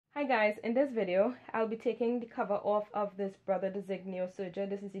guys, in this video I'll be taking the cover off of this Brother Designio Serger.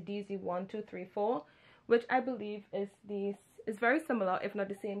 This is the DZ1234, which I believe is very similar, if not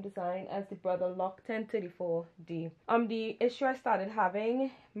the same design as the Brother Lock 1034D. The issue I started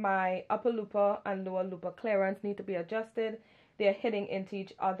having, my upper looper and lower looper clearance need to be adjusted. They're hitting into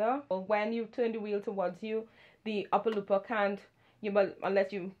each other. When you turn the wheel towards you, the upper looper can't,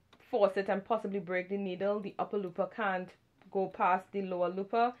 unless you force it and possibly break the needle, the upper looper can't go past the lower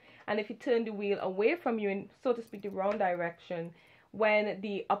looper. And if you turn the wheel away from you in, so to speak, the wrong direction, when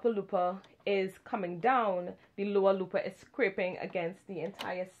the upper looper is coming down, the lower looper is scraping against the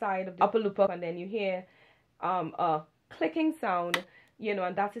entire side of the upper looper, and then you hear a clicking sound,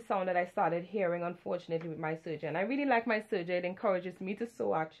 and that's the sound that I started hearing, unfortunately, with my serger. And I really like my serger. It encourages me to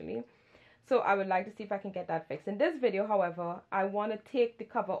sew, actually. So I would like to see if I can get that fixed. In this video, however, I want to take the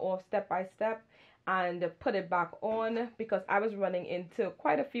cover off step by step and put it back on, because I was running into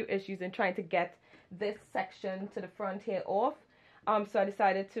quite a few issues in trying to get this section to the front here off. So I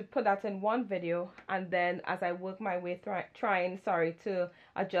decided to put that in one video, and then as I work my way trying to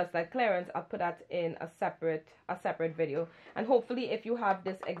adjust that clearance, I'll put that in a separate video. And hopefully if you have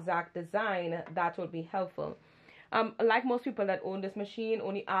this exact design, that will be helpful. Like most people that own this machine,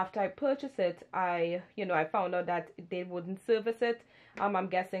 only after I purchased it, I found out that they wouldn't service it. I'm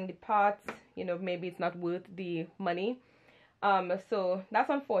guessing the parts, maybe it's not worth the money. So that's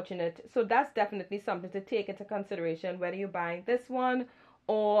unfortunate. So that's definitely something to take into consideration, whether you're buying this one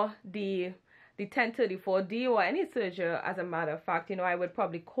or the 1034D or any serger. As a matter of fact, I would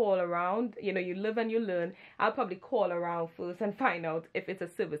probably call around. You live and you learn. I'll probably call around first and find out if it's a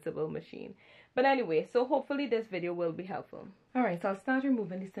serviceable machine. But anyway, so hopefully this video will be helpful. Alright, so I'll start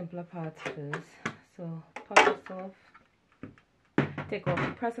removing the simpler parts first. So pop this off, take off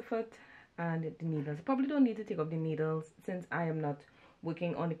the presser foot and the needles. I probably don't need to take off the needles since I am not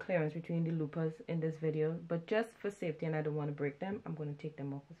working on the clearance between the loopers in this video, but just for safety and I don't want to break them, I'm going to take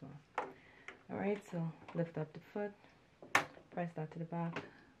them off as well. Alright, so lift up the foot, press that to the back,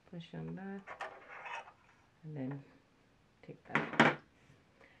 push on that, and then take that off.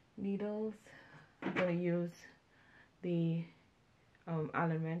 Needles, I'm going to use the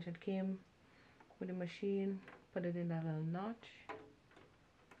Allen wrench that came with the machine, put it in that little notch.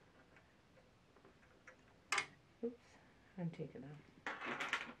 Oops, and take it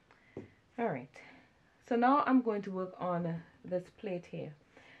out. Alright, so now I'm going to work on this plate here.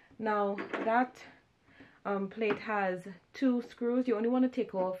 Now that plate has 2 screws. You only want to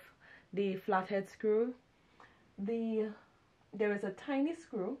take off the flathead screw. There is a tiny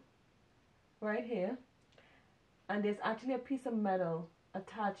screw right here, and there's actually a piece of metal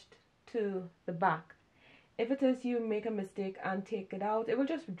attached to the back. If it is you make a mistake and take it out, it will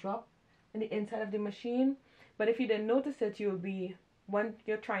just drop in the inside of the machine. But if you didn't notice it, you'll be, when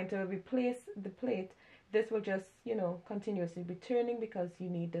you're trying to replace the plate, this will just, continuously be turning because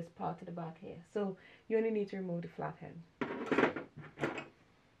you need this part to the back here. So you only need to remove the flathead.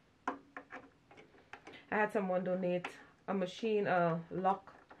 I had someone donate a machine, a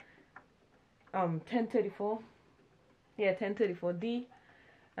lock, 1034D,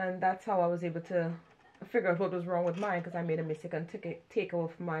 and that's how I was able to figure out what was wrong with mine, because I made a mistake and take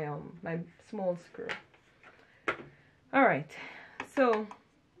off my my small screw. Alright, so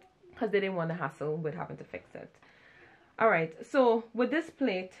because they didn't want to hassle with having to fix it. Alright, so with this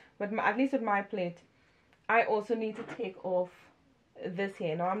plate, at least with my plate, I also need to take off this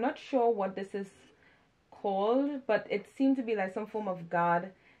here. Now I'm not sure what this is called, but it seemed to be like some form of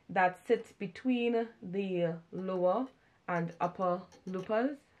guard that sits between the lower and upper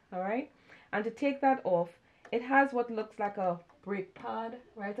loopers. Alright, and to take that off, it has what looks like a brake pad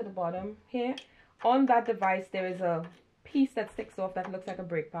right at the bottom here. On that device there is a piece that sticks off that looks like a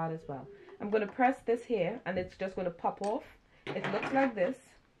brake pad as well. I'm going to press this here and it's just going to pop off. It looks like this.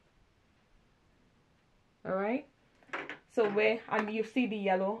 Alright, so and you see the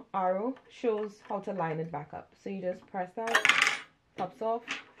yellow arrow shows how to line it back up. So you just press that, pops off,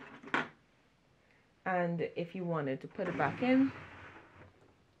 and if you wanted to put it back in,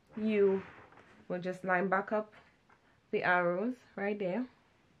 you will just line back up the arrows right there.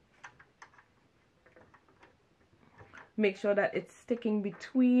 Make sure that it's sticking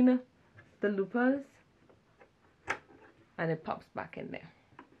between the loopers and it pops back in there.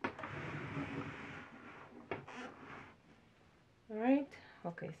 Alright,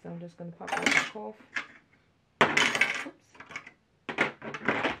 okay, so I'm just going to pop that back off. Oops.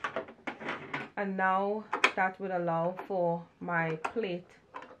 And now that would allow for my plate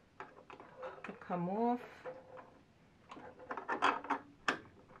to come off.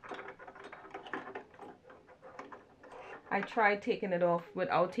 I tried taking it off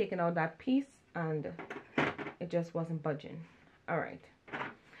without taking out that piece, and it just wasn't budging. Alright,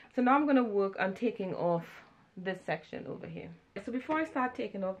 so now I'm going to work on taking off this section over here. So before I start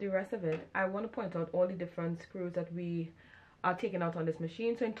taking off the rest of it, I want to point out all the different screws that we are taking out on this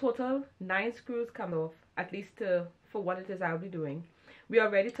machine. So in total, 9 screws come off, at least for what it is I'll be doing. We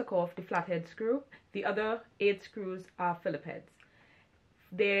already took off the flathead screw. The other 8 screws are Phillip heads.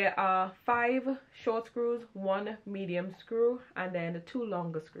 There are 5 short screws, 1 medium screw, and then 2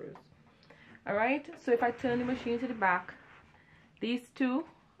 longer screws. Alright, so if I turn the machine to the back, these 2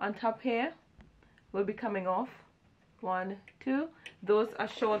 on top here will be coming off. 1, 2. Those are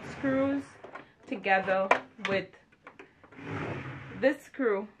short screws together with this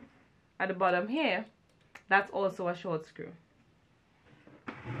screw at the bottom here. That's also a short screw.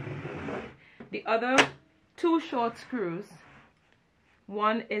 The other 2 short screws,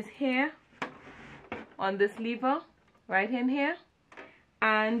 one is here on this lever right in here,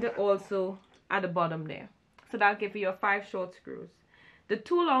 and also at the bottom there. So that'll give you your 5 short screws. The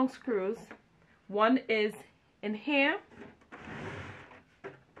 2 long screws, one is in here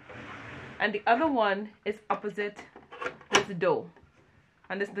and the other one is opposite this door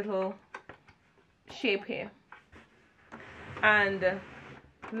and this little shape here. And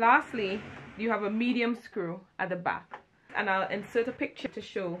lastly, you have a medium screw at the back, and I'll insert a picture to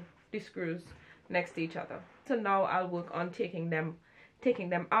show the screws next to each other. So now I'll work on taking them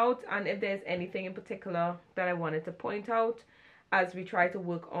out, and if there's anything in particular that I wanted to point out as we try to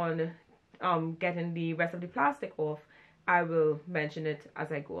work on getting the rest of the plastic off, I will mention it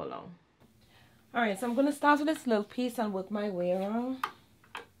as I go along. Alright, so I'm going to start with this little piece and work my way around.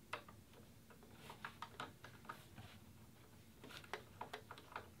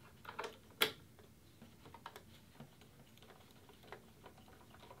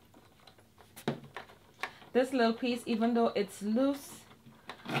 This little piece, even though it's loose,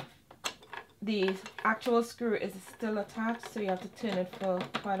 the actual screw is still attached, so you have to turn it for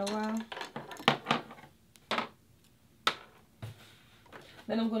quite a while.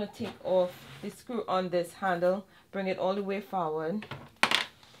 Then I'm going to take off the screw on this handle, bring it all the way forward.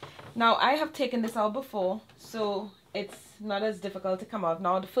 Now I have taken this out before, so it's not as difficult to come out.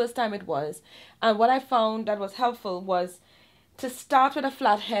 Now the first time it was, and what I found that was helpful was to start with a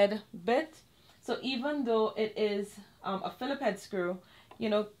flathead bit. So even though it is a Phillip head screw, you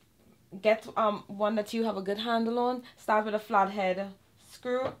know, get one that you have a good handle on. Start with a flathead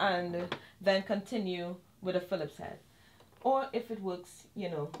screw and then continue with a Phillips head. Or if it works, you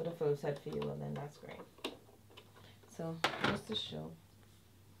know, with a Phillips head for you, well, then that's great. So just to show.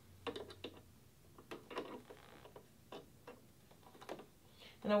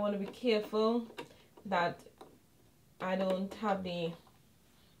 And I want to be careful that I don't have the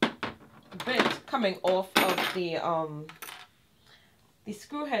bit coming off of the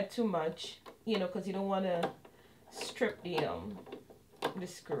screw head too much, you know, because you don't want to strip the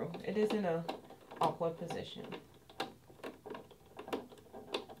screw. It is in a awkward position.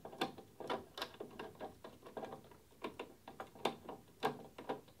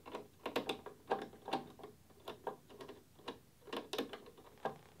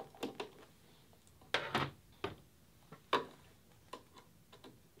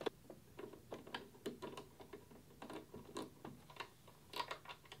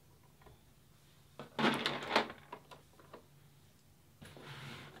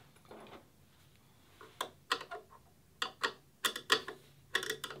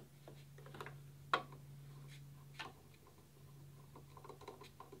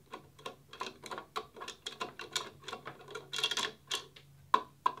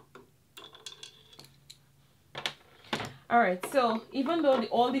 Alright, so even though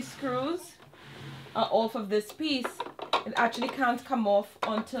all the screws are off of this piece, it actually can't come off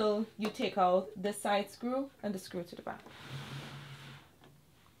until you take out the side screw and the screw to the back.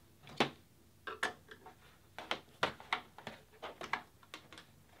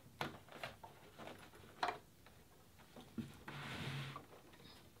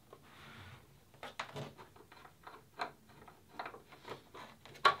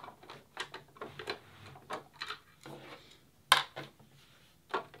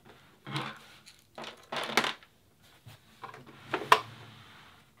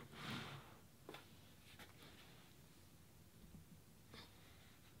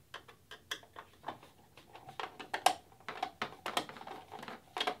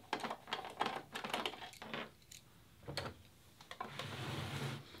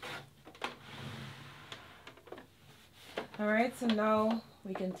 Alright, so now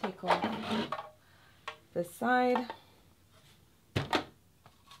we can take off the side.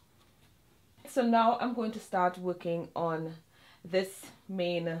 so now I'm going to start working on this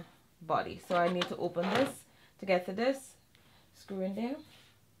main body. So I need to open this to get to this, screw in there.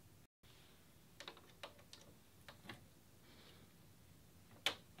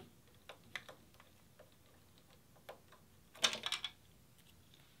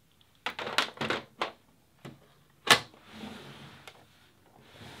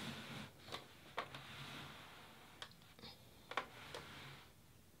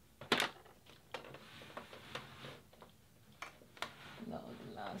 Now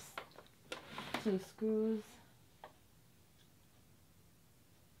the last 2 screws,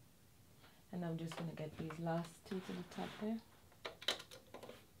 and I'm just going to get these last 2 to the top there.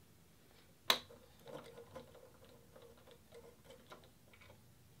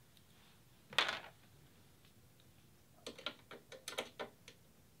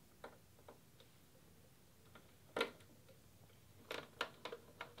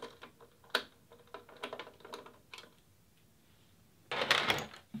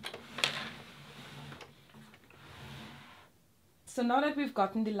 So now that we've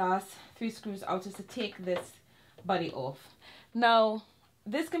gotten the last 3 screws out, is to take this body off. Now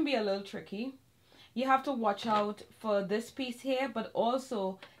this can be a little tricky. You have to watch out for this piece here, but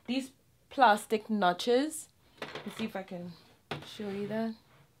also these plastic notches. Let's see if I can show you that.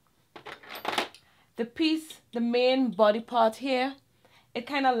 The piece, the main body part here, it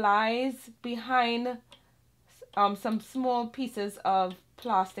kind of lies behind some small pieces of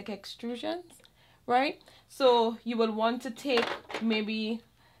plastic extrusions, right? So you will want to take maybe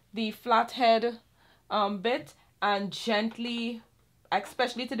the flathead bit and gently,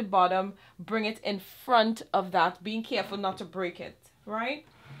 especially to the bottom, bring it in front of that, being careful not to break it, right?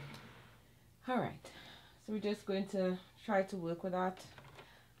 All right, so we're just going to try to work with that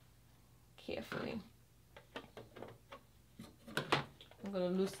carefully. I'm going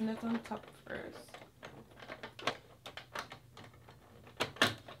to loosen it on top first.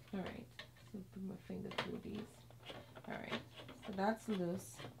 All right. Put my finger through these. All right, so that's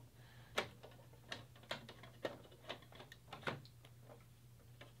loose.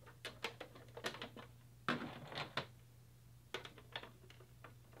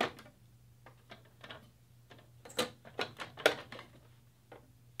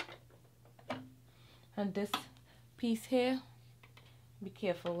 And this piece here, be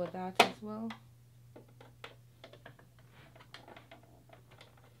careful with that as well.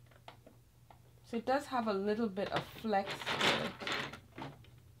 So it does have a little bit of flex to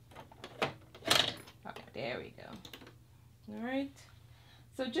it. Oh, there we go. All right.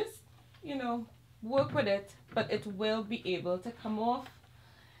 So just, you know, work with it, but it will be able to come off.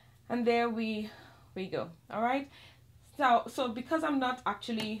 And there we go. All right. So because I'm not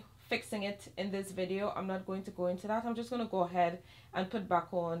actually fixing it in this video, I'm not going to go into that. I'm just going to go ahead and put back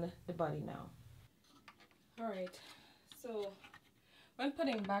on the body now. All right. So when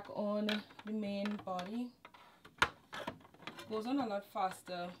putting back on the main body, it goes on a lot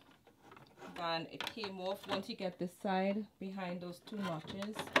faster than it came off once you get this side behind those 2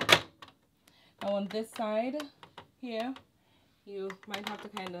 notches. Now on this side here, you might have to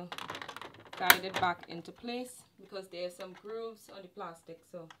kind of guide it back into place because there's some grooves on the plastic,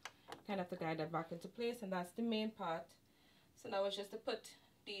 so kind of have to guide that back into place, and that's the main part. So now it's just to put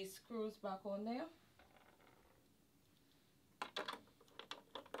these screws back on there.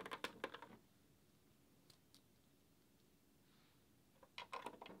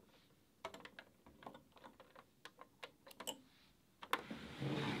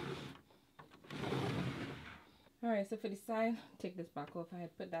 Alright, so for the side, take this back off. I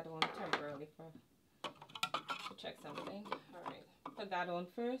had put that on temporarily to check something. Alright, put that on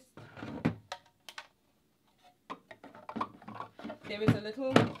first. There is a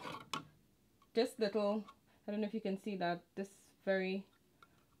little, I don't know if you can see that, this very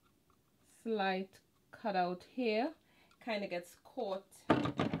slight cutout here kind of gets caught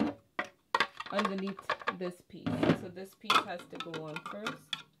underneath this piece. So this piece has to go on first.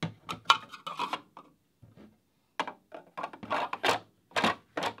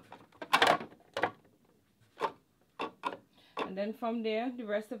 And then from there, the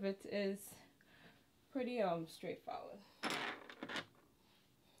rest of it is pretty straightforward. I'm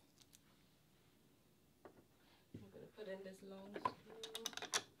going to put in this long screw.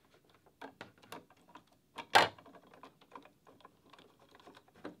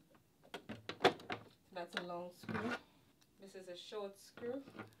 That's a long screw. This is a short screw.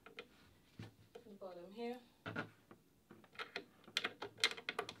 The bottom here.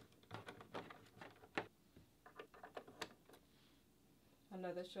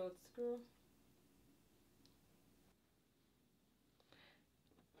 Another short screw.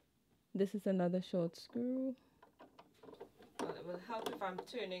 this is another short screw. Well, it will help if I'm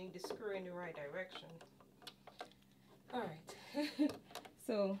turning the screw in the right direction. Alright,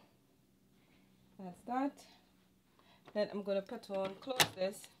 so that's that. Then I'm going to close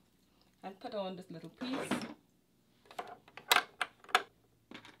this and put on this little piece.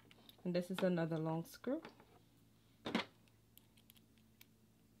 And this is another long screw.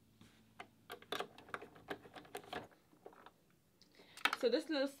 So this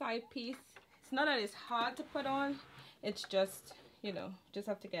little side piece, it's not that it's hard to put on, it's just, you know, just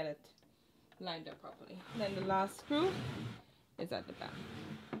have to get it lined up properly. And then the last screw is at the back.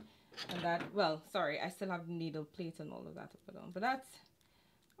 And that, well, sorry, I still have the needle plate and all of that to put on, but that's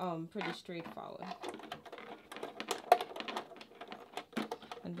pretty straightforward.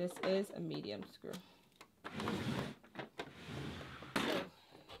 And this is a medium screw.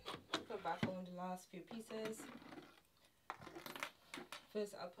 So put back on the last few pieces.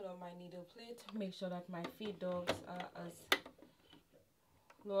 First, I'll put on my needle plate, make sure that my feed dogs are as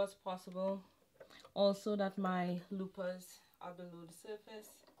low as possible. Also that my loopers are below the surface.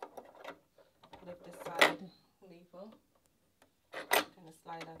 Lift the side lever, kind of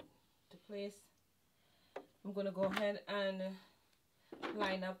slide that to place. I'm going to go ahead and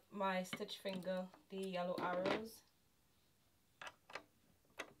line up my stitch finger, the yellow arrows.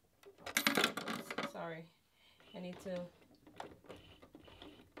 Oops, sorry, I need to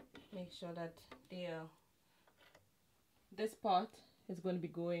make sure that this part is going to be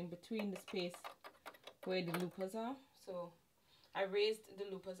going between the space where the loopers are. So I raised the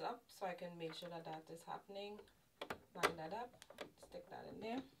loopers up so I can make sure that that is happening. Line that up, stick that in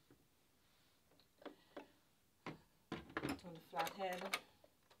there. On the flat head.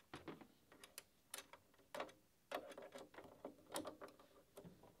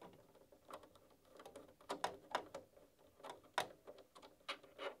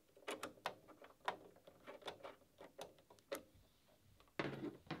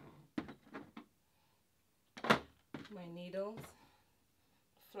 My needles,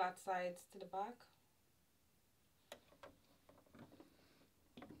 flat sides to the back.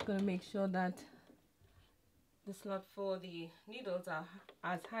 Gonna make sure that the slot for the needles are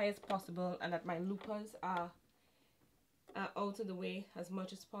as high as possible and that my loopers are out of the way as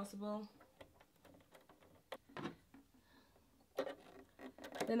much as possible.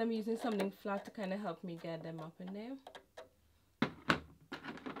 Then I'm using something flat to kind of help me get them up in there.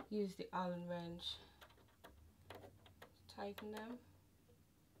 Use the Allen wrench. Tighten them.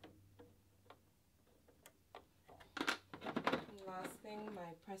 And last thing,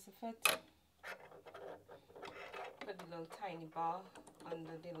 my presser fit. Put the little tiny bar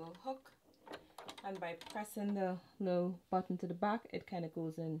under the little hook, and by pressing the little button to the back, it kind of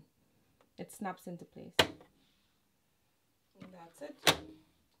goes in, it snaps into place. And that's it.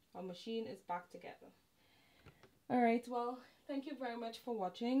 Our machine is back together. Alright, well, thank you very much for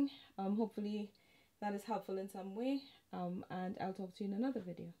watching. Hopefully that is helpful in some way. And I'll talk to you in another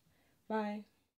video. Bye.